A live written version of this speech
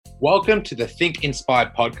Welcome to the Think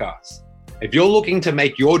Inspired podcast. If you're looking to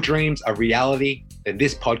make your dreams a reality, then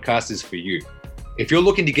this podcast is for you. If you're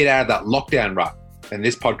looking to get out of that lockdown rut, then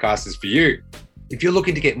this podcast is for you. If you're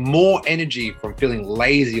looking to get more energy from feeling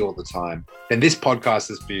lazy all the time, then this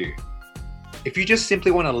podcast is for you. If you just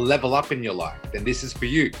simply want to level up in your life, then this is for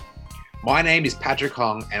you. My name is Patrick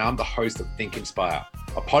Hong, and I'm the host of Think Inspire,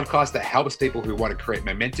 a podcast that helps people who want to create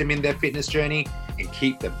momentum in their fitness journey and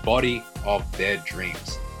keep the body of their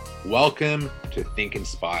dreams. Welcome to Think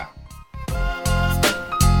Inspire.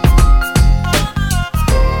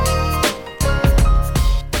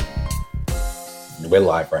 We're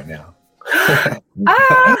live right now. I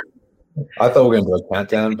thought we were going to do a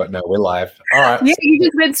countdown, but no, we're live. All right. Yeah, you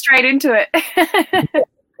just went straight into it.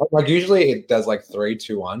 Like usually it does like 3,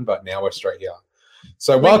 2, 1, but now we're straight here.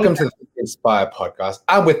 So welcome to the Think Inspire podcast.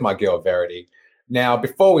 I'm with my girl Verity. Now,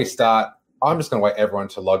 before we start, I'm just going to wait everyone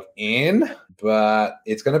to log in, but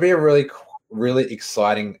it's going to be a really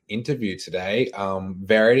exciting interview today.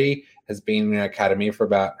 Verity has been in the academy for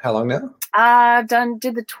about how long now? I've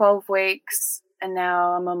did the 12 weeks, and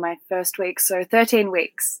now I'm on my first week, so 13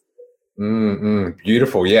 weeks.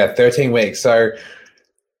 Beautiful. Yeah, 13 weeks. So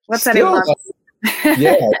what's that in months?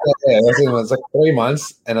 Yeah, it's like 3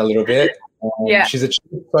 months and a little bit. Yeah. She's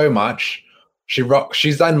achieved so much.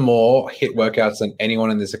 She's done more HIIT workouts than anyone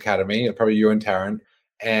in this academy, probably you and Taryn,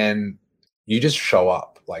 and you just show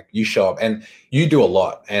up. Like you show up and you do a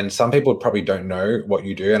lot. And some people probably don't know what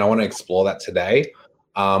you do, and I want to explore that today.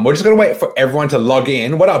 We're just going to wait for everyone to log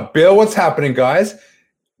in. What up, Bill? What's happening, guys?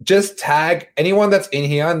 Just tag anyone that's in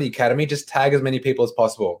here in the academy. Just tag as many people as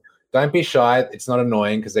possible. Don't be shy. It's not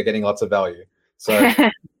annoying because they're getting lots of value. So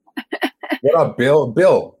what up, Bill?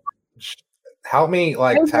 Bill, help me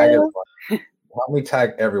tag everyone. Help me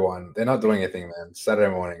tag everyone. They're not doing anything, man. Saturday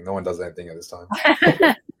morning. No one does anything at this time.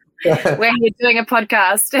 When you're doing a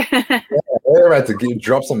podcast. Yeah, we're about to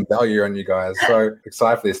drop some value on you guys. So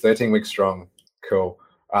excited for this. 13 weeks strong. Cool.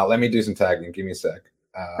 Let me do some tagging. Give me a sec.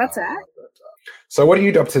 That's all right. So what are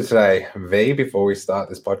you up to today, V, before we start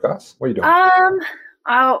this podcast? What are you doing?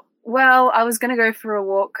 I was going to go for a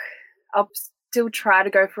walk. I'll still try to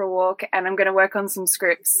go for a walk, and I'm going to work on some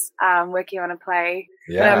scripts, working on a play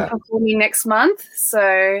that I'm performing next month.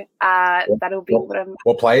 So that'll be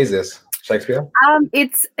What play is this? Shakespeare?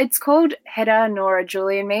 It's called Hedda, Nora,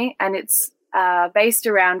 Julie and Me, and it's based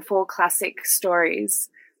around 4 classic stories.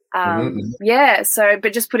 Yeah, so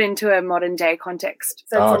but just put into a modern day context.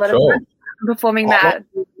 So it's a lot of fun. I'm performing that at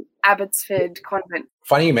Abbotsford Convent.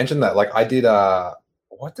 Funny you mentioned that. Like I did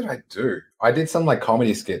what did I do? I did some like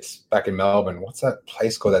comedy skits back in Melbourne. What's that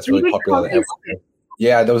place called that's really popular?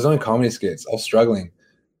 Yeah, there was only comedy skits. I was struggling,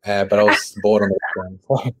 but I was bored on the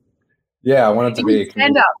weekend. Yeah, I wanted to be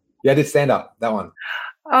stand up. Yeah, I did stand up. That one.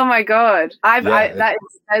 Oh my god,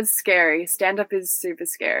 that's scary. Stand up is super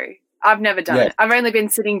scary. I've never done it. I've only been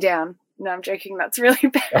sitting down. No, I'm joking. That's really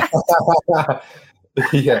bad.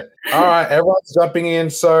 Yeah. All right, everyone's jumping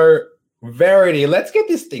in. So Verity, let's get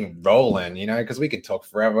this thing rolling, because we could talk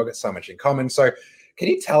forever. We've got so much in common. So can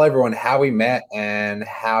you tell everyone how we met and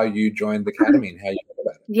how you joined the academy and how you know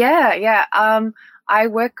about it? Yeah. I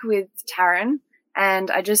work with Taryn,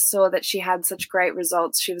 and I just saw that she had such great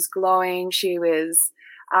results. She was glowing. She was,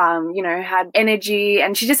 had energy,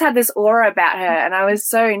 and she just had this aura about her. And I was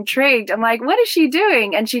so intrigued. I'm like, what is she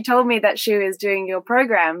doing? And she told me that she was doing your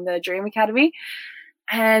program, the Dream Academy.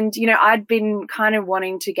 And, I'd been kind of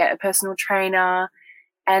wanting to get a personal trainer,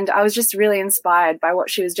 and I was just really inspired by what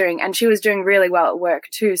she was doing. And she was doing really well at work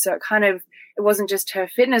too. So it wasn't just her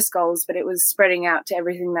fitness goals, but it was spreading out to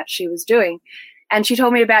everything that she was doing. And she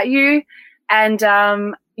told me about you. And,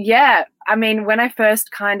 when I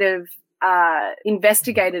first kind of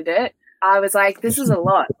investigated it, I was like, this is a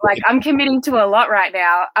lot. Like, I'm committing to a lot right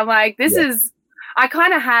now. I'm like, I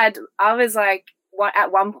was like,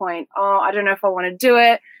 at one point, I don't know if I want to do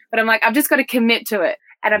it, but I'm like, I've just got to commit to it,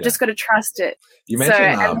 and I've just got to trust it. You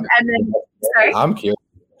mentioned, I'm curious.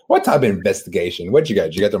 What type of investigation? Where'd you go?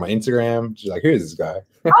 Did you go through my Instagram? You're like, who is this guy?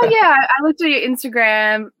 Oh yeah, I looked at your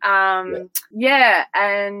Instagram. And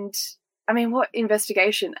I mean, what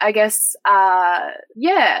investigation? I guess,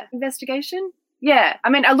 investigation. Yeah,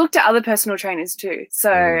 I mean, I looked at other personal trainers too.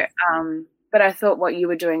 So, but I thought what you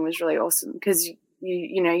were doing was really awesome because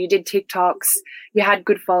you did TikToks, you had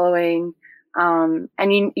good following, and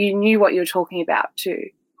you knew what you were talking about too,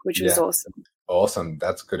 which was awesome. Awesome.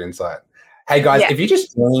 That's good insight. Hey guys, if you're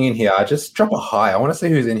just joining in here, just drop a hi. I want to see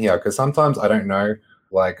who's in here because sometimes I don't know,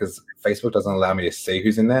 because Facebook doesn't allow me to see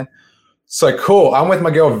who's in there. So cool. I'm with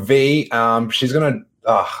my girl V. She's gonna.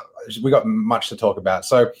 we got much to talk about.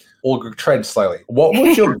 So we'll tread slowly. What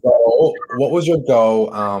was your goal? What was your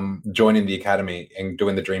goal joining the academy and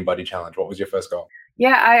doing the Dream Body Challenge? What was your first goal?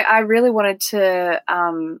 Yeah, I really wanted to,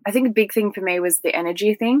 I think a big thing for me was the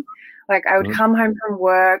energy thing. Like I would come home from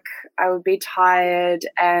work, I would be tired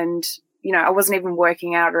and, you know, I wasn't even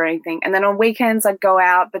working out or anything. And then on weekends I'd go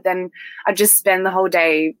out, but then I'd just spend the whole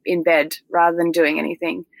day in bed rather than doing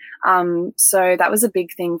anything. So that was a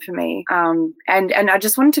big thing for me. And I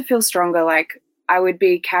just wanted to feel stronger. Like I would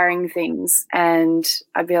be carrying things and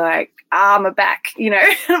I'd be like, my back, you know,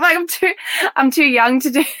 like I'm too young to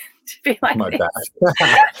do. To be like my this.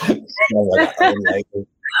 back.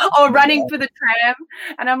 Or running for the tram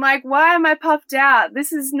and I'm like, why am I puffed out?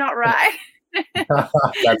 This is not right.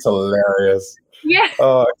 That's hilarious. Yeah.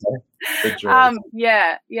 Oh, okay.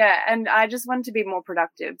 Yeah. And I just wanted to be more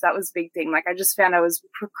productive. That was a big thing. Like I just found I was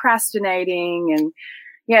procrastinating and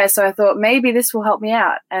yeah, so I thought maybe this will help me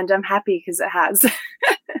out and I'm happy because it has.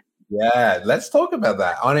 Yeah, let's talk about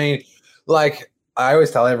that. I mean, like I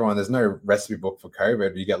always tell everyone there's no recipe book for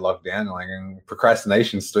COVID. You get locked down and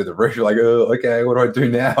procrastination's through the roof. You're like, oh, okay, what do I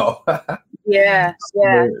do now? Yeah.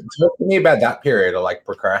 Talk to me about that period of like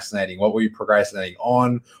procrastinating. What were you procrastinating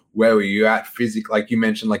on? Where were you at physically? Like you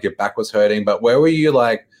mentioned, like your back was hurting, but where were you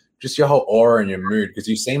like just your whole aura and your mood? Because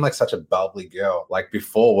you seem like such a bubbly girl. Like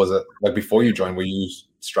before, was it like before you joined, were you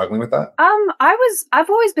struggling with that? I've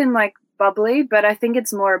always been like bubbly, but I think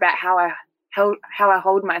it's more about how I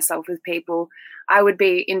hold myself with people. I would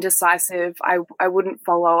be indecisive. I wouldn't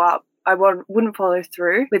follow up. I wouldn't follow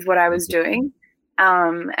through with what I was doing.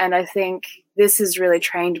 And I think this has really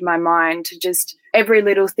trained my mind to just every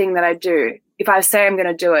little thing that I do. If I say I'm going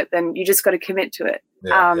to do it, then you just got to commit to it.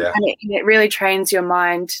 And it really trains your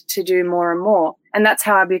mind to do more and more. And that's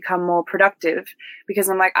how I become more productive because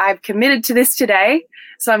I'm like, I've committed to this today,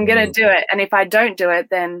 so I'm going to do it. And if I don't do it,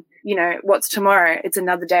 then, you know, what's tomorrow? It's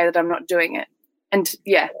another day that I'm not doing it. And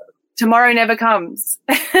yeah, tomorrow never comes.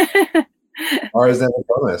 Or is never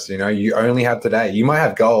promised? You know, you only have today. You might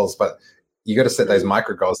have goals, but you got to set those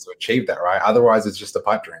micro goals to achieve that, right? Otherwise, it's just a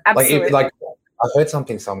pipe dream. Absolutely. Like I heard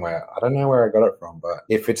something somewhere. I don't know where I got it from, but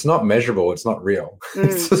if it's not measurable, it's not real.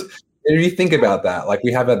 If you think about that, like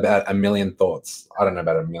we have about 1 million thoughts. I don't know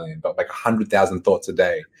about 1 million, but like 100,000 thoughts a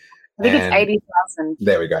day. I think it's 80,000.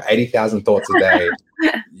 There we go. 80,000 thoughts a day.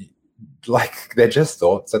 Like they're just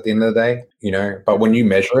thoughts at the end of the day, you know, but when you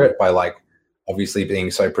measure it by like obviously being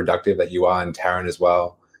so productive that you are and Taryn as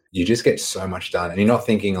well, you just get so much done and you're not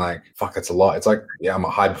thinking like, fuck, it's a lot. It's like, yeah, I'm a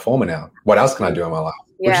high performer now. What else can I do in my life?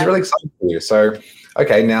 Which is really exciting for you. So,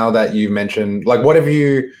 okay, now that you've mentioned, like, what have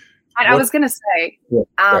you... I was going to say,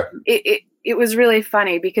 it was really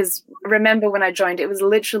funny because remember when I joined, it was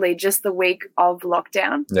literally just the week of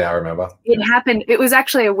lockdown. Yeah, I remember. It happened. It was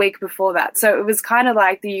actually a week before that. So it was kind of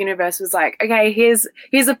like the universe was like, okay, here's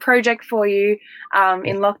a project for you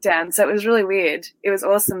in lockdown. So it was really weird. It was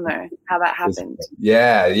awesome though, how that happened.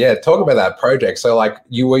 Yeah. Talk about that project. So like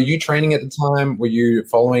were you training at the time? Were you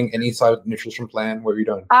following any sort of nutrition plan? What were you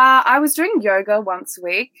doing? I was doing yoga once a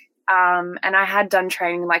week. And I had done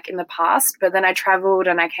training like in the past, but then I traveled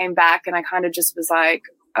and I came back and I kind of just was like,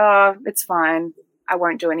 oh, it's fine. I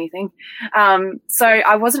won't do anything. So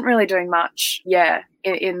I wasn't really doing much. Yeah.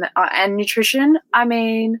 And nutrition. I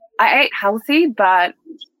mean, I ate healthy, but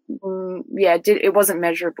it wasn't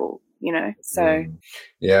measurable, you know? So.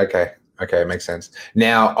 Yeah. Okay. Okay. Makes sense.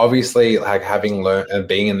 Now, obviously like having learned and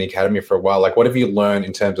being in the academy for a while, like what have you learned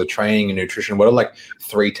in terms of training and nutrition? What are like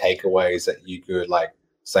 3 takeaways that you could like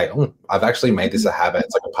say, oh, I've actually made this a habit.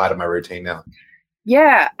 It's like a part of my routine now.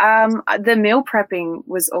 Yeah. The meal prepping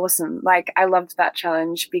was awesome. Like I loved that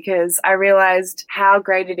challenge because I realized how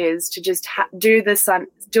great it is to just do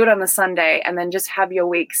it on the Sunday and then just have your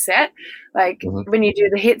week set. Like when you do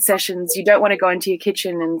the HIIT sessions, you don't want to go into your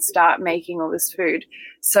kitchen and start making all this food.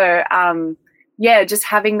 So, just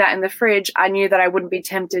having that in the fridge, I knew that I wouldn't be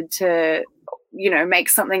tempted to, you know, make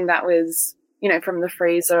something that was, you know, from the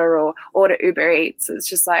freezer or order Uber Eats. It's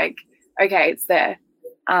just like, okay, it's there.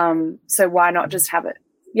 So why not just have it?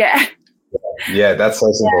 Yeah. Yeah, that's so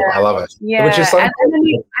simple. Yeah. I love it. Yeah. Which is so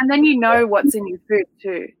and then you know what's in your food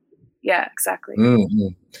too. Yeah, exactly.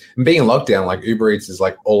 And being in lockdown, like Uber Eats is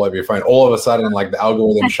like all over your phone. All of a sudden, like the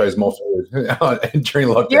algorithm shows more food during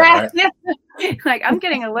lockdown. Yeah, right? Yeah. Like I'm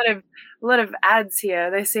getting a lot of ads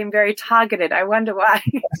here. They seem very targeted. I wonder why.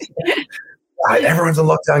 Everyone's in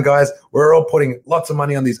lockdown, guys. We're all putting lots of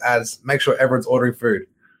money on these ads. Make sure everyone's ordering food.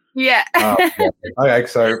 Yeah. Okay,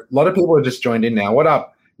 so a lot of people have just joined in now. What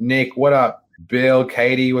up, Nick? What up, Bill,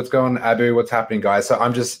 Katie? What's going on, Abu? What's happening, guys? So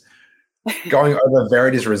I'm just going over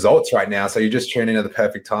Verity's results right now. So you just tuned in at the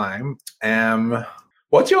perfect time.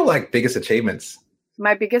 What's your like biggest achievements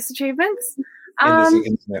My biggest achievements? in this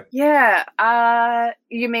internet? Yeah.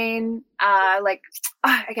 You mean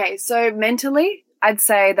okay, so mentally, I'd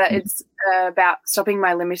say that it's about stopping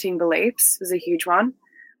my limiting beliefs was a huge one.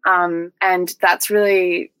 And that's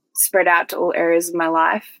really spread out to all areas of my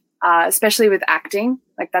life, especially with acting.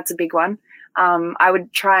 Like that's a big one. I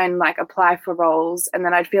would try and like apply for roles and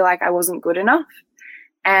then I'd feel like I wasn't good enough.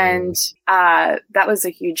 And that was a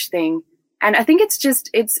huge thing. And I think it's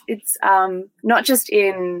not just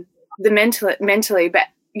in the mentally, but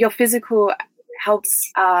your physical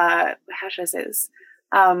helps, how should I say this?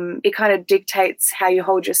 It kind of dictates how you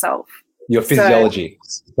hold yourself. Your physiology.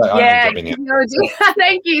 Physiology.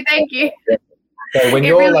 Thank you. So when it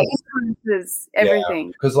you're really like influences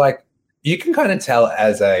everything. Because like you can kind of tell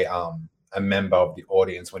as a member of the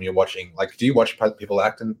audience when you're watching. Like, do you watch people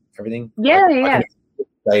act and everything? Yeah, like,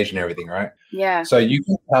 stage and everything, right? Yeah. So you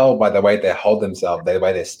can tell by the way they hold themselves, the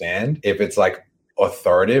way they stand, if it's like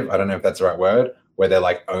authoritative. I don't know if that's the right word, where they're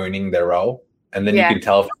like owning their role, and then you can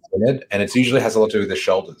tell if it's timid, and it usually has a lot to do with the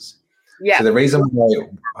shoulders. Yeah. So the reason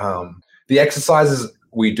why the exercises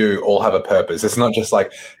we do all have a purpose. It's not just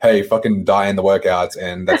like, hey, fucking die in the workouts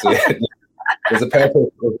and that's it. There's a purpose.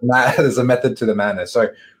 There's a method to the madness. So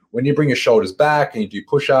when you bring your shoulders back and you do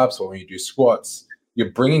push-ups or when you do squats,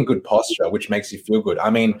 you're bringing good posture, which makes you feel good. I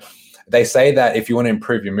mean, they say that if you want to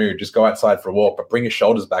improve your mood, just go outside for a walk, but bring your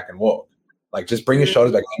shoulders back and walk. Like just bring your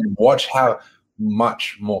shoulders back and watch how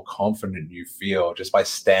much more confident you feel just by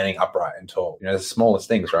standing upright and tall. You know, the smallest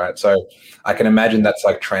things, right? So I can imagine that's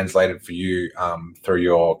like translated for you through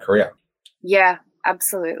your career. Yeah,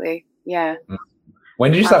 absolutely. Yeah.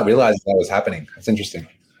 When did you start realizing that was happening? That's interesting.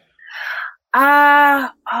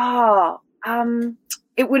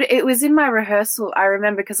 It was in my rehearsal. I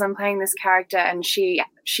remember because I'm playing this character and she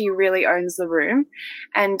really owns the room.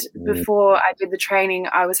 And before I did the training,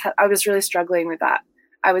 I was really struggling with that.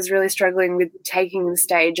 I was really struggling with taking the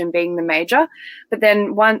stage and being the major. But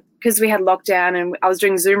then because we had lockdown and I was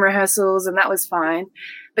doing Zoom rehearsals and that was fine.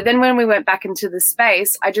 But then when we went back into the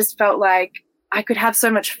space, I just felt like I could have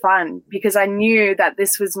so much fun because I knew that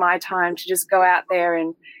this was my time to just go out there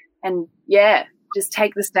and just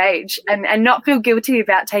take the stage and not feel guilty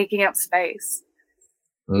about taking up space.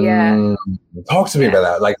 Yeah. Talk to me about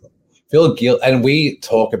that. Like, feel guilt. And we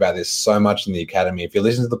talk about this so much in the academy. If you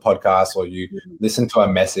listen to the podcast or you listen to our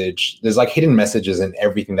message, there's like hidden messages in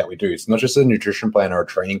everything that we do. It's not just a nutrition plan or a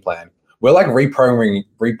training plan. We're like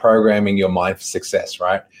reprogramming your mind for success,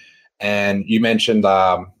 right? And you mentioned,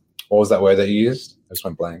 what was that word that you used? I just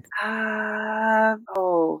went blank.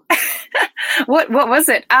 What was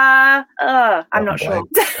it? I'm not sure.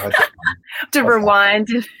 To rewind.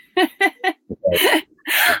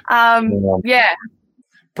 Yeah.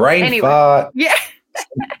 Brain fart. Yeah.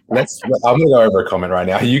 I'm gonna go over a comment right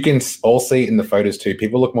now. You can all see it in the photos too.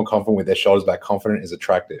 People look more confident with their shoulders back. Confident is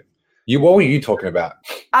attractive. What were you talking about?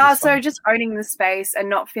 So just owning the space and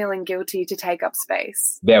not feeling guilty to take up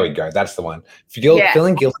space. There we go. That's the one.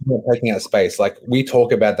 Feeling guilty for taking up space. Like we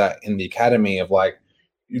talk about that in the academy of like,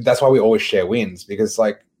 that's why we always share wins, because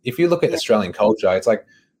like if you look at Australian culture, it's like,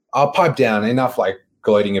 I'll pipe down enough like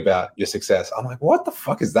gloating about your success. I'm like, what the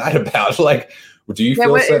fuck is that about? Like, do you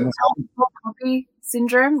feel certain tall poppy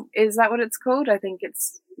syndrome? Is that what it's called? I think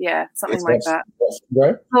it's something like that.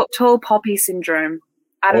 Tall poppy syndrome.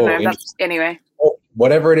 I don't know. Anyway.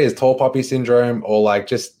 Whatever it is, tall poppy syndrome, or like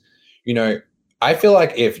just, you know, I feel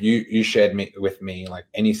like if you shared with me like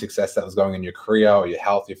any success that was going in your career or your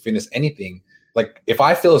health, your fitness, anything, like if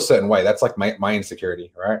I feel a certain way, that's like my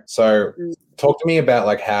insecurity, right? So talk to me about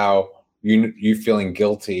like how you feeling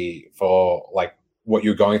guilty for like what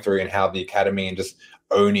you're going through and how the academy and just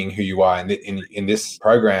owning who you are in this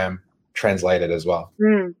program translated as well.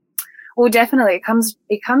 Well, definitely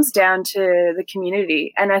it comes down to the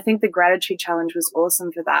community, and I think the gratitude challenge was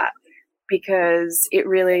awesome for that because it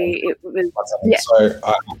was. Yeah. So,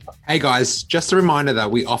 hey guys, just a reminder that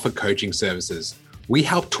we offer coaching services. We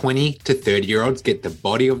help 20 to 30-year-olds get the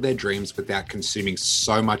body of their dreams without consuming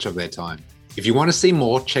so much of their time. If you want to see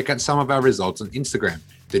more, check out some of our results on Instagram,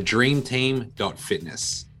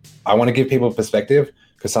 thedreamteam.fitness. I want to give people perspective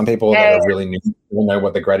because some people that are really new don't know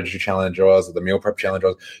what the gratitude challenge was or the meal prep challenge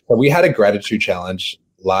was. But we had a gratitude challenge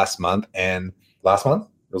last month. It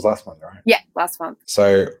was last month, right? Yeah, last month.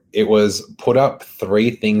 So it was put up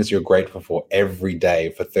 3 things you're grateful for every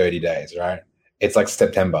day for 30 days, right? It's like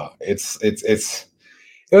September. It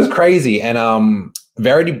was crazy. And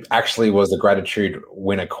Verity actually was the gratitude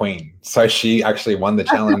winner queen. So she actually won the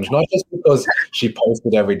challenge, not just because she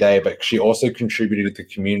posted every day, but she also contributed to the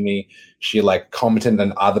community. She like commented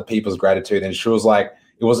on other people's gratitude. And she was like,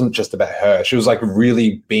 it wasn't just about her. She was like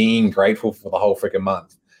really being grateful for the whole freaking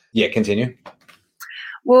month. Yeah, continue.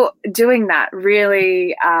 Well, doing that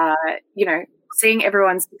really, seeing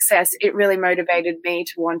everyone's success, it really motivated me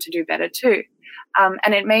to want to do better too.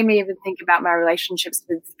 And it made me even think about my relationships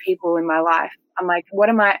with people in my life. I'm like, what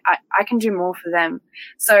am I can do more for them.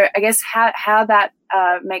 So I guess how that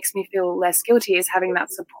makes me feel less guilty is having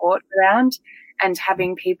that support around and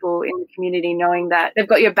having people in the community knowing that they've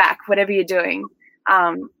got your back, whatever you're doing.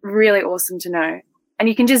 Really awesome to know. And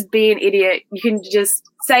you can just be an idiot. You can just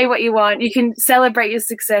say what you want. You can celebrate your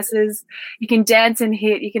successes. You can dance and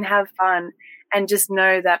hit. You can have fun. And just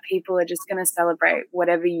know that people are just going to celebrate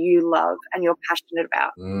whatever you love and you're passionate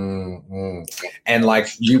about. Mm-hmm. And like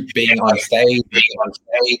you being on stage.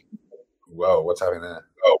 Whoa, what's happening there?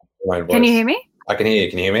 Oh, can you hear me? I can hear you.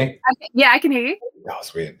 Can you hear me? Yeah, I can hear you. That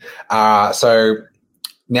was weird. So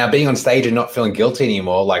now being on stage and not feeling guilty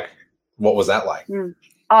anymore, like what was that like?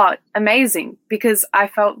 Oh, amazing. Because I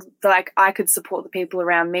felt like I could support the people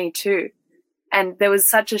around me too. And there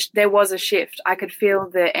was a shift. I could feel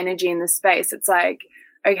the energy in the space. It's like,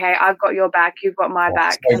 okay, I've got your back, you've got my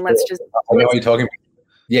back, and let's just. I know what you're talking about.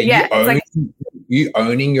 Yeah, you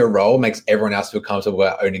owning your role makes everyone else feel comfortable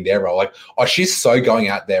about owning their role. Like, oh, she's so going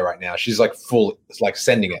out there right now. She's like full, like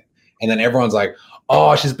sending it, and then everyone's like,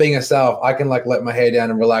 oh, she's being herself. I can like let my hair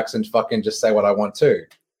down and relax and fucking just say what I want to.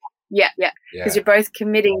 Yeah. Because you're both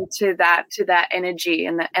committing to that energy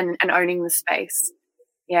and owning the space.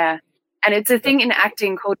 Yeah. And it's a thing in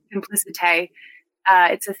acting called complicité.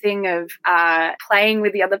 It's a thing of playing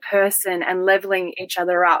with the other person and leveling each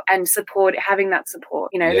other up and having that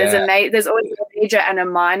support. There's always a major and a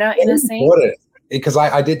minor in a scene. Because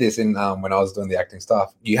I did this in when I was doing the acting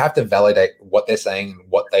stuff. You have to validate what they're saying,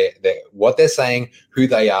 what they're saying, who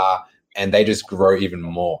they are, and they just grow even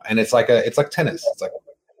more. And it's like tennis. It's like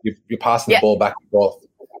you're passing the ball back and forth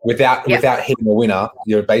without hitting a winner.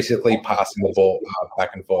 You're basically passing the ball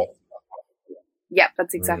back and forth. Yep,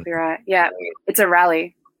 that's exactly right. Yeah, it's a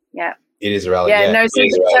rally. Yeah, it is a rally. Yeah, so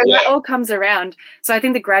that all comes around. So I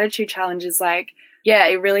think the gratitude challenge is like,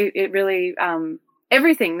 it really,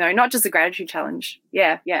 everything though, not just the gratitude challenge.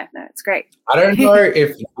 Yeah, no, it's great. I don't know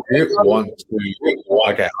if you want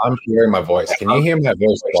to. Okay, I'm hearing my voice. Can you hear my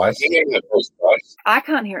voice twice? I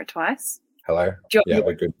can't hear it twice. Hello. Yeah,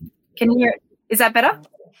 we're good. Can you hear it? Is that better?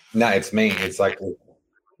 No, it's me. It's like a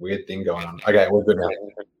weird thing going on. Okay, we're good now.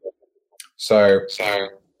 So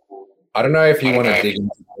I don't know if you want to dig into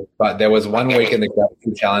this, but there was one week in the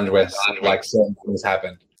gratitude challenge where like certain things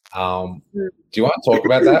happened. Do you want to talk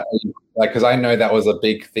about that? Like, because I know that was a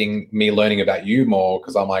big thing, me learning about you more,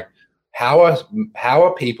 because I'm like, how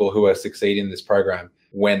are people who are succeeding in this program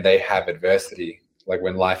when they have adversity, like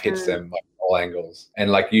when life hits them like all angles? And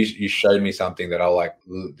like you showed me something that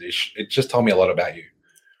it just told me a lot about you.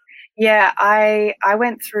 Yeah, I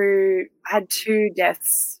had 2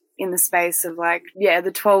 deaths in the space of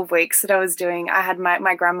the 12 weeks that I was doing. I had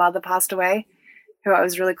my grandmother passed away, who I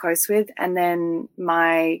was really close with, and then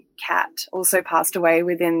my cat also passed away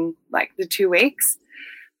within like the 2 weeks.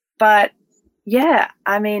 But yeah,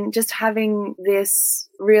 I mean, just having this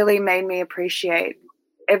really made me appreciate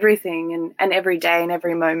everything and every day and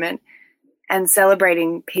every moment, and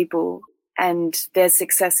celebrating people and their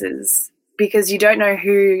successes, because you don't know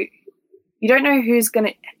who's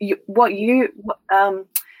going to, what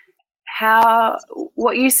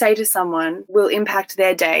you say to someone will impact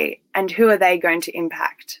their day, and who are they going to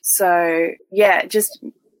impact. So yeah, just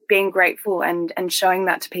being grateful and showing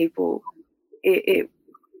that to people, it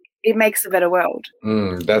makes a better world.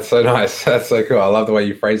 That's so nice. That's so cool. I love the way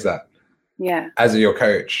you phrase that. Yeah. As your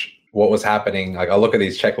coach, what was happening? Like I look at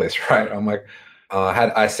these checklists, right? I'm like,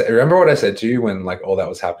 remember what I said to you when like all that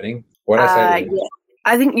was happening? What did I say to you? Yeah.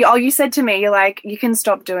 I think you said to me, you're like, you can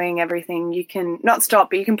stop doing everything. You can not stop,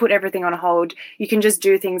 but you can put everything on hold. You can just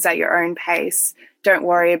do things at your own pace. Don't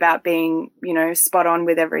worry about being, spot on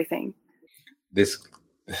with everything. This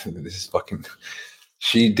is fucking,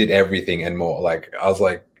 she did everything and more. Like, I was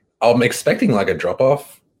like, I'm expecting like a drop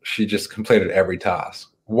off. She just completed every task.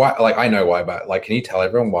 Why? Like, I know why, but like, can you tell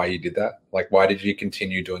everyone why you did that? Like, why did you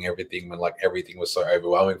continue doing everything when like everything was so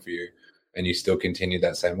overwhelming for you and you still continued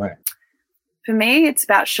that same way? For me, it's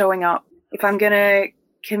about showing up. If I'm going to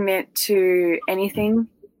commit to anything,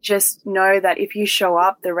 just know that if you show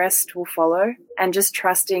up, the rest will follow, and just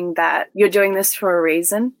trusting that you're doing this for a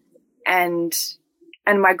reason. And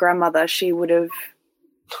my grandmother, she would have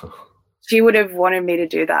wanted me to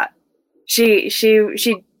do that. She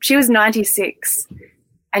was 96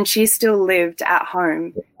 and she still lived at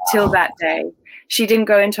home till that day. She didn't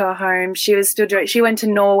go into her home. She was still she went to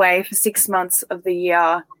Norway for 6 months of the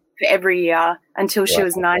year for every year until she Wow.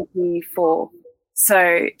 was 94.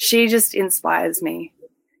 So she just inspires me.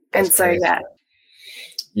 That's and so, crazy. yeah.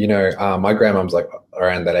 You know, my grandmom's like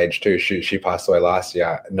around that age too. She passed away last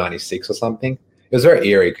year, 96 or something. It was very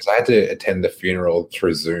eerie because I had to attend the funeral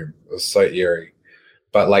through Zoom. It was so eerie.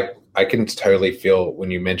 But like, I can totally feel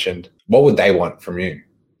when you mentioned, what would they want from you?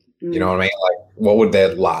 You know what I mean? Like, what would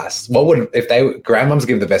their last? What would if they? Grandmoms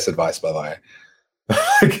give the best advice, by the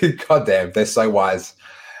way. God damn, they're so wise.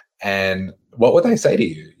 And what would they say to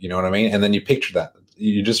you? You know what I mean? And then you picture that.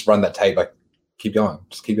 You just run that tape, like, keep going,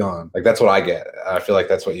 just keep going. Like, that's what I get. I feel like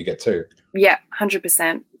that's what you get too. Yeah,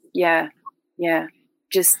 100%. Yeah.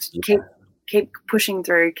 Just keep pushing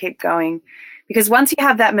through, keep going. Because once you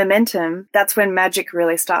have that momentum, that's when magic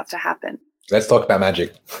really starts to happen. Let's talk about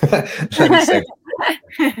magic.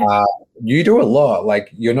 You do a lot. Like,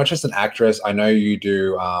 you're not just an actress. I know you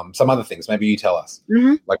do some other things. Maybe you tell us.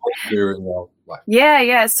 Mm-hmm. Like, what you do in your life.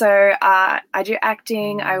 Yeah. So I do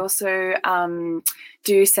acting. I also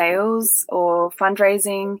do sales or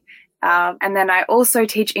fundraising. And then I also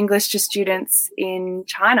teach English to students in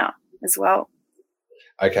China as well.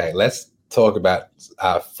 Okay, let's talk about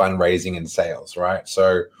fundraising and sales, right?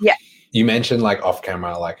 So yeah, you mentioned like off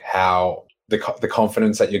camera, like how the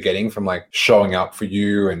confidence that you're getting from like showing up for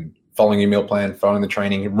you and following your meal plan, following the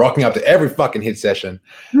training, rocking up to every fucking hit session.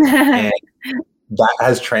 And that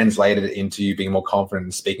has translated into you being more confident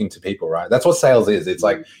in speaking to people, right? That's what sales is. It's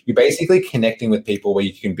like you're basically connecting with people where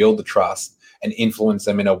you can build the trust and influence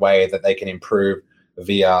them in a way that they can improve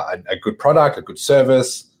via a good product, a good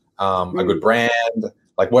service, a good brand,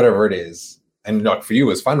 like whatever it is. And like for you, it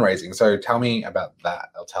was fundraising. So tell me about that.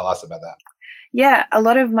 Or tell us about that. Yeah, a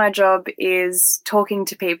lot of my job is talking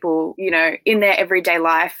to people, you know, in their everyday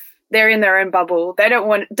life. They're in their own bubble. They don't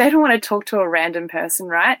want to talk to a random person,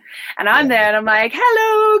 right? And I'm there and I'm like,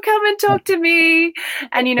 hello, come and talk to me.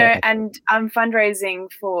 And, you know, and I'm fundraising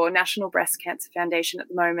for National Breast Cancer Foundation at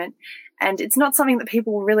the moment. And it's not something that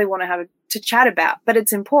people really want to have to chat about, but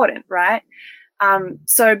it's important, right?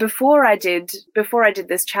 So before I did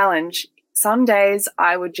this challenge, some days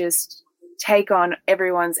I would just take on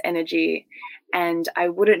everyone's energy and I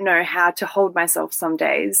wouldn't know how to hold myself some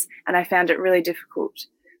days. And I found it really difficult.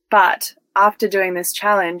 But after doing this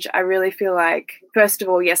challenge, I really feel like, first of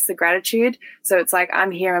all, yes, the gratitude. So it's like,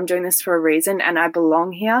 I'm here, I'm doing this for a reason and I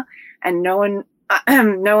belong here. And no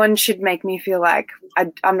one should make me feel like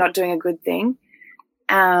I'm not doing a good thing.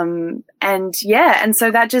 And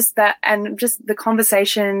so just the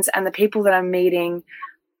conversations and the people that I'm meeting,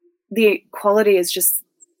 the quality is just,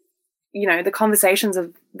 you know, the conversations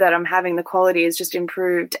that I'm having, the quality is just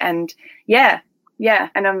improved. And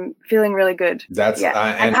and I'm feeling really good.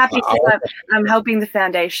 I'm happy because I'm helping the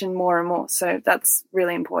foundation more and more. So that's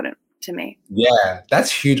really important to me. Yeah,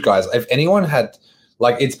 that's huge, guys. If anyone had,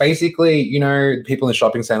 like, it's basically, you know, people in the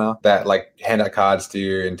shopping center that like hand out cards to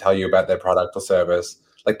you and tell you about their product or service.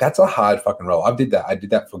 Like, that's a hard fucking role. I did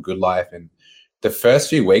that for Good Life. And the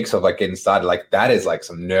first few weeks of like getting started, like that is like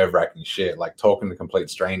some nerve-wracking shit. Like talking to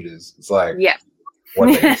complete strangers. It's like, what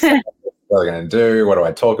are they going to do? What do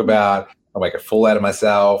I talk about? I make a fool out of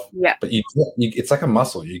myself. Yeah. But you it's like a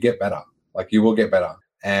muscle. You get better. Like you will get better.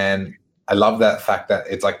 And I love that fact that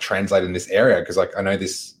it's like translated in this area because like I know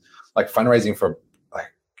this like fundraising for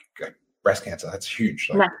like breast cancer. That's huge.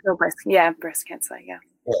 Like, breast cancer. Yeah.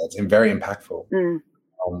 Yeah, it's very impactful.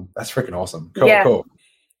 That's freaking awesome. Cool.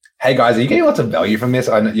 Hey guys, are you getting lots of value from this?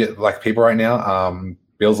 I know, like people right now.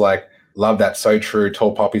 Bill's like, love that. So true.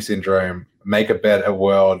 Tall poppy syndrome. Make a better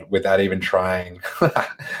world without even trying.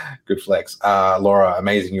 Good flex. Laura,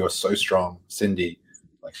 amazing. You are so strong. Cindy,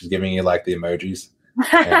 like she's giving you like the emojis.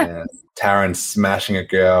 And Taryn smashing a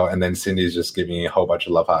girl, and then Cindy's just giving you a whole bunch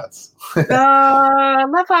of love hearts.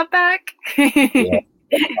 Love heart back.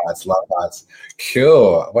 Love hearts.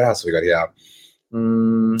 Cool. What else have we got here?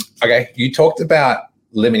 Okay, you talked about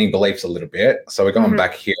limiting beliefs a little bit, so we're going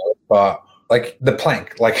back here, but like the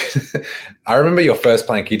plank, like I remember your first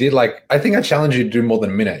plank, you did like, I think I challenged you to do more than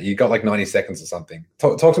a minute. You got like 90 seconds or something.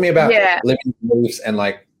 Talk to me about limiting beliefs and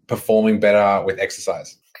like performing better with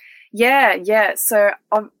exercise. Yeah. So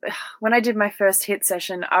when I did my first HIIT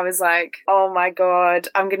session, I was like, oh my God,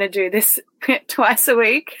 I'm going to do this twice a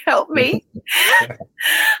week. Help me.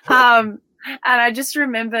 And I just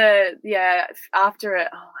remember, after it,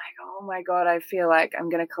 oh my God, I feel like I'm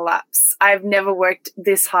going to collapse. I've never worked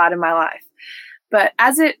this hard in my life. But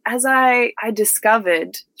as I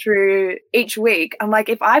discovered through each week, I'm like,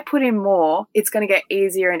 if I put in more, it's going to get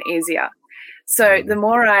easier and easier. So the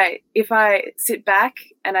more if I sit back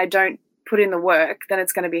and I don't put in the work, then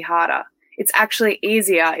it's going to be harder. It's actually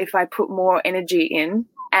easier if I put more energy in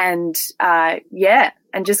and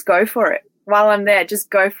and just go for it. While I'm there, just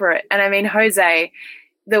go for it. And I mean, Jose,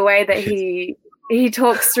 the way that he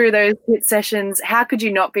talks through those HIIT sessions, how could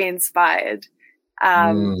you not be inspired?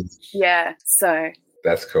 Yeah, so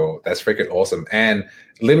that's cool. That's freaking awesome. And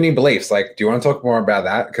limiting beliefs, like, do you want to talk more about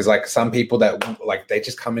that? Because like some people that like they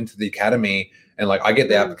just come into the academy and like I get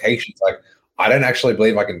the applications, like I don't actually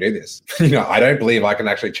believe I can do this. I don't believe I can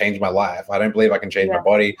actually change my life. I don't believe I can change my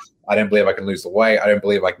body. I don't believe I can lose the weight. I don't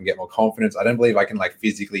believe I can get more confidence. I don't believe I can like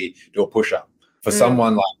physically do a push-up. For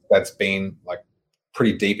someone like that's been like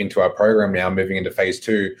pretty deep into our program now, moving into phase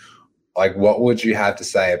 2, like what would you have to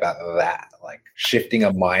say about that? Like shifting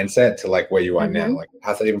a mindset to like where you are now. Like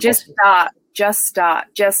how's that even possible? Just start.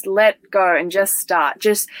 Just let go and just start.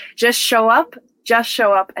 Just show up. Just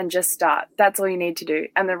show up and just start. That's all you need to do,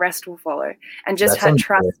 and the rest will follow. And just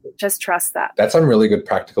trust that. That's some really good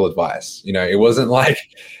practical advice. It wasn't like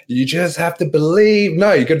you just have to believe.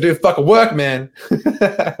 No, you got to do fucking work, man.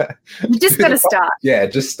 You just got to start. Yeah,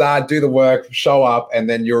 just start, do the work, show up, and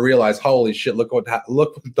then you'll realize, holy shit, look what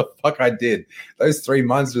the fuck I did. Those 3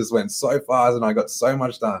 months just went so fast, and I got so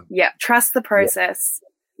much done. Yeah, trust the process. Yeah.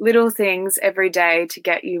 Little things every day to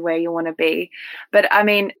get you where you want to be. But I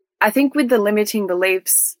mean, I think with the limiting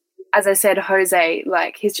beliefs, as I said, Jose,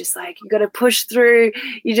 like he's just like, you got to push through.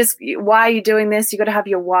 Why are you doing this? You got to have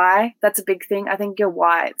your why. That's a big thing. I think your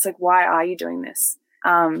why. It's like, why are you doing this?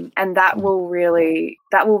 And that will really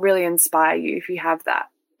inspire you if you have that.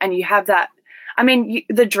 And you have that. I mean,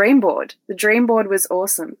 the dream board was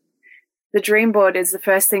awesome. The dream board is the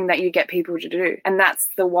first thing that you get people to do. And that's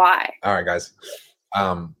the why. All right, guys.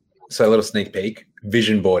 So a little sneak peek.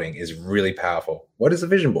 Vision boarding is really powerful. What is a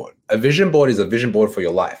vision board? A vision board is a vision board for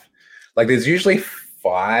your life. Like there's usually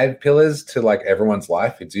 5 pillars to like everyone's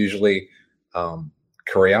life. It's usually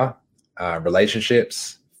career,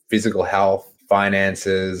 relationships, physical health,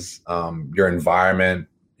 finances, your environment,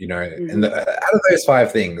 and out of those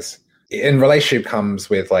 5 things, in relationship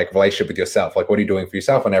comes with like relationship with yourself. Like what are you doing for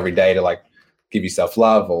yourself on every day to like give you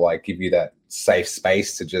self-love or like give you that safe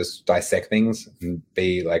space to just dissect things and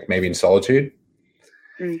be like maybe in solitude.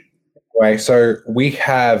 Right. So we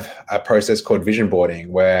have a process called vision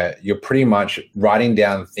boarding where you're pretty much writing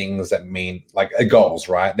down things that mean like goals,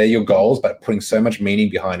 right? They're your goals, but putting so much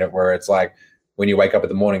meaning behind it where it's like when you wake up in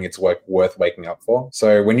the morning, it's worth waking up for.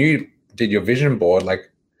 So when you did your vision board,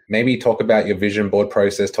 like maybe talk about your vision board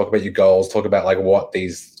process, talk about your goals, talk about like what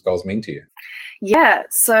these goals mean to you. Yeah,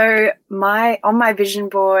 so on my vision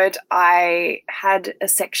board, I had a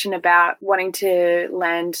section about wanting to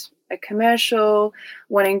land a commercial,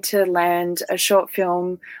 wanting to land a short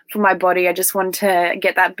film for my body. I just wanted to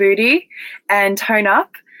get that booty and tone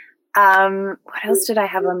up. What else did I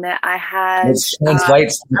have on there? I had... Which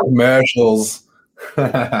translates to the commercials.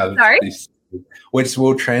 Sorry? Which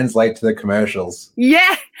will translate to the commercials.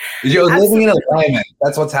 Yeah. You're living in alignment.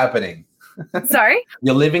 That's what's happening. Sorry?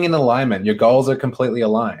 You're living in alignment. Your goals are completely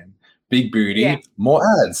aligned. Big booty, more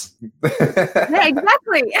ads. Yeah,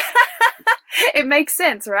 exactly. It makes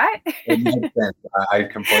sense, right? It makes sense. I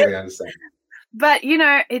completely understand. But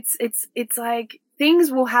it's like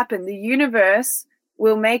things will happen. The universe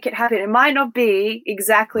will make it happen. It might not be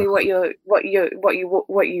exactly what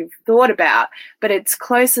you've thought about, but it's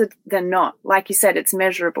closer than not. Like you said, it's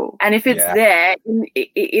measurable. And if it's there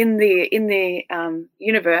in the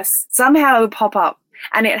universe, somehow it'll pop up.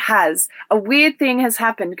 And it has. A weird thing has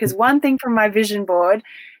happened because one thing from my vision board,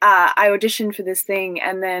 I auditioned for this thing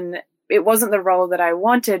and then it wasn't the role that I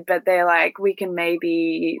wanted, but they're like, we can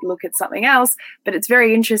maybe look at something else. But it's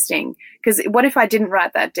very interesting because what if I didn't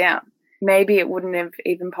write that down? Maybe it wouldn't have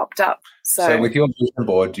even popped up. So with your vision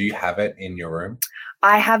board, do you have it in your room?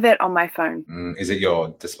 I have it on my phone. Is it your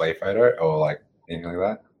display photo or like anything like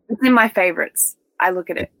that? It's in my favorites. I look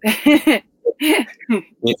at it.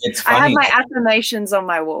 It's funny. I have my affirmations on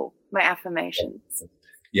my wall. My affirmations.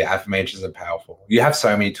 Yeah, affirmations are powerful. You have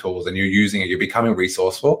so many tools and you're using it. You're becoming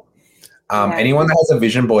resourceful. Anyone that has a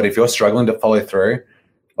vision board, if you're struggling to follow through,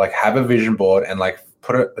 like have a vision board and like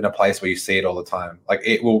put it in a place where you see it all the time. Like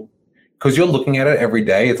it will, because you're looking at it every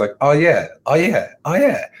day. It's like, oh yeah.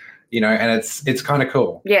 And it's kind of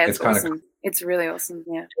cool. Yeah, it's kind of cool. It's really awesome.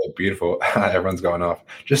 Yeah. Beautiful. Everyone's going off.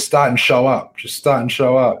 Just start and show up.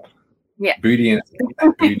 Yeah. Booty and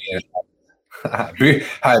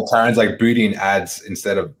Taryn's like booty and ads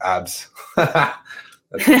instead of abs.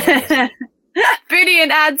 Booty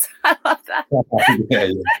and ads. I love that. Yeah.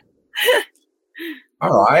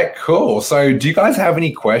 All right, cool. So do you guys have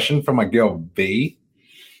any questions for my girl B?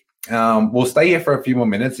 We'll stay here for a few more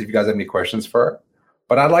minutes if you guys have any questions for her.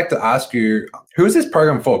 But I'd like to ask you, who is this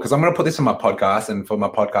program for? Because I'm going to put this on my podcast, and for my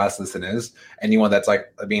podcast listeners, anyone that's like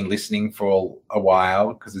been listening for a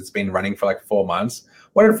while, because it's been running for like 4 months.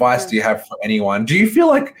 What advice do you have for anyone? Do you feel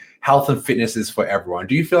like health and fitness is for everyone?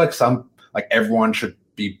 Do you feel like everyone should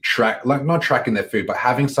be not tracking their food, but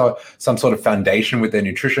having some sort of foundation with their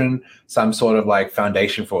nutrition, some sort of like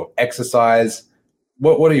foundation for exercise?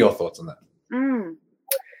 What are your thoughts on that?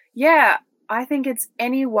 Yeah, I think it's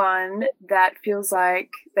anyone that feels like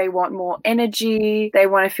they want more energy, they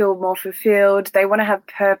want to feel more fulfilled, they want to have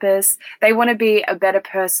purpose, they want to be a better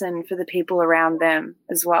person for the people around them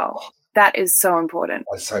as well. That is so important.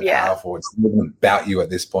 That's so powerful. It's not even about you at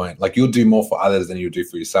this point. Like, you'll do more for others than you'll do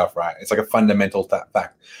for yourself, right? It's like a fundamental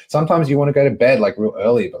fact. Sometimes you want to go to bed like real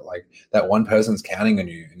early, but like that one person's counting on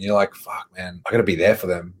you and you're like, fuck, man, I got to be there for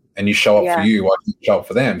them. And you show up for you while you show up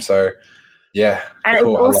for them. So, yeah. And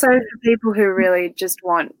cool. It's also for people who really just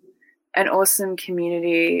want an awesome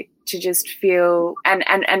community to just feel and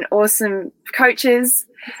awesome coaches.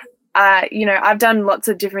 I've done lots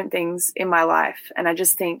of different things in my life, and I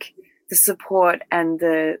just think the support and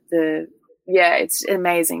it's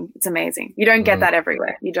amazing. It's amazing. You don't get that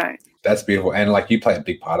everywhere. You don't. That's beautiful. And like, you play a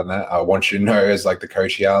big part in that. I want you to know, as like the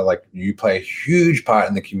coach here, like you play a huge part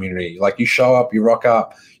in the community. Like, you show up, you rock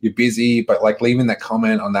up, you're busy, but like leaving that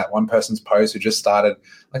comment on that one person's post who just started,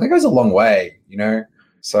 like that goes a long way, you know?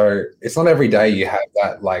 So it's not every day you have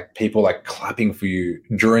that, like people like clapping for you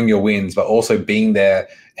during your wins, but also being there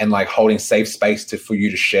and like holding safe space for you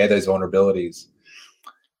to share those vulnerabilities.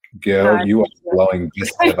 Girl, you are glowing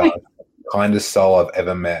just ever. Kindest soul I've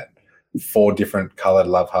ever met. 4 different colored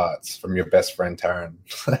love hearts from your best friend, Taryn.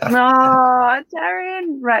 Oh,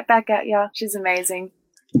 Taryn, right back at you. She's amazing.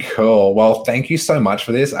 Cool. Well, thank you so much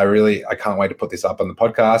for this. I can't wait to put this up on the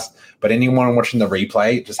podcast. But anyone watching the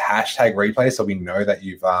replay, just hashtag replay so we know that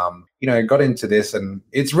you've got into this. And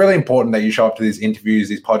it's really important that you show up to these interviews,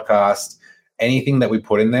 these podcasts, anything that we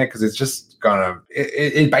put in there, because it's just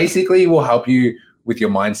it basically will help you with your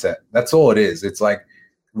mindset. That's all it is. It's like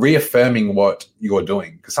reaffirming what you're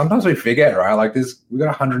doing, because sometimes we forget, right? Like we got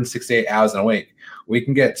 168 hours in a week. We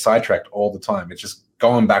can get sidetracked all the time. It's just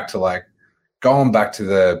going back to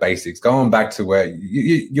the basics, going back to where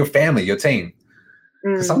your family, your team.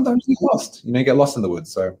 Because sometimes you get lost in the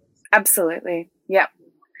woods. So absolutely, yeah,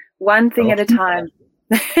 one thing at a time.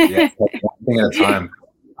 Yeah, one thing at a time.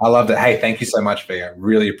 I love that. Hey, thank you so much, Via. I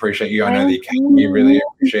really appreciate you. I know the Academy really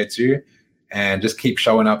appreciates you. And just keep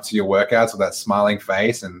showing up to your workouts with that smiling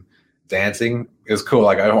face and dancing. It was cool.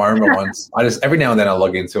 Like, I remember once, every now and then I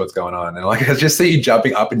log in, see what's going on. And like, I just see you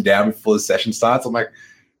jumping up and down before the session starts. I'm like,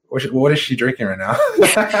 what is she drinking right now?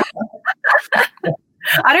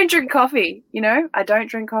 I don't drink coffee, I don't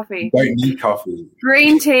drink coffee. You don't need coffee.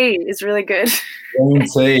 Green tea is really good. Green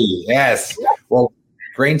tea, yes. Well,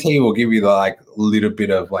 green tea will give you the like little bit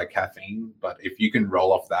of like caffeine, but if you can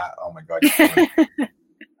roll off that, oh my God.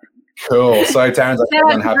 Cool. So, Taryn,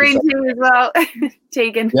 green tea as well.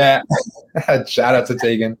 Tegan. Yeah. Shout out to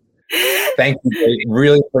Tegan. Thank you.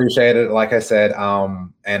 Really appreciate it. Like I said,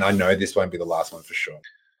 and I know this won't be the last one for sure.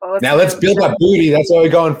 Awesome. Now let's build that booty. That's where we're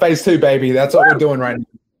going. Phase 2, baby. That's what we're doing right now.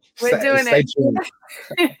 We're doing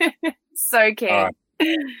it. So keen. All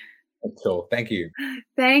right. Cool. Thank you.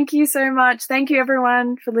 Thank you so much. Thank you,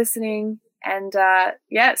 everyone, for listening. And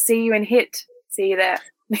see you in HIT. See you there.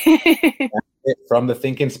 From the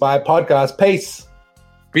Think Inspired podcast. Peace.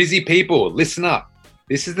 Busy people, listen up.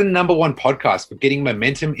 This is the #1 podcast for getting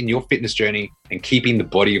momentum in your fitness journey and keeping the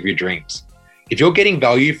body of your dreams. If you're getting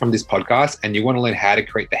value from this podcast and you want to learn how to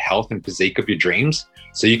create the health and physique of your dreams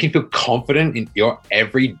so you can feel confident in your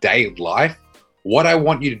everyday life, what I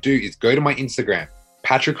want you to do is go to my Instagram,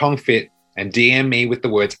 Patrick Hong Fit, and DM me with the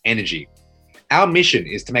words energy. Our mission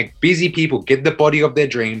is to make busy people get the body of their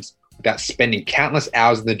dreams without spending countless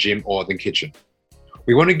hours in the gym or the kitchen.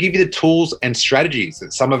 We want to give you the tools and strategies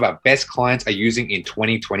that some of our best clients are using in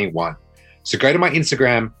 2021. So go to my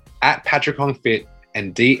Instagram, @PatrickHongFit,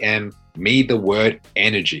 and DM me the word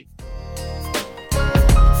energy.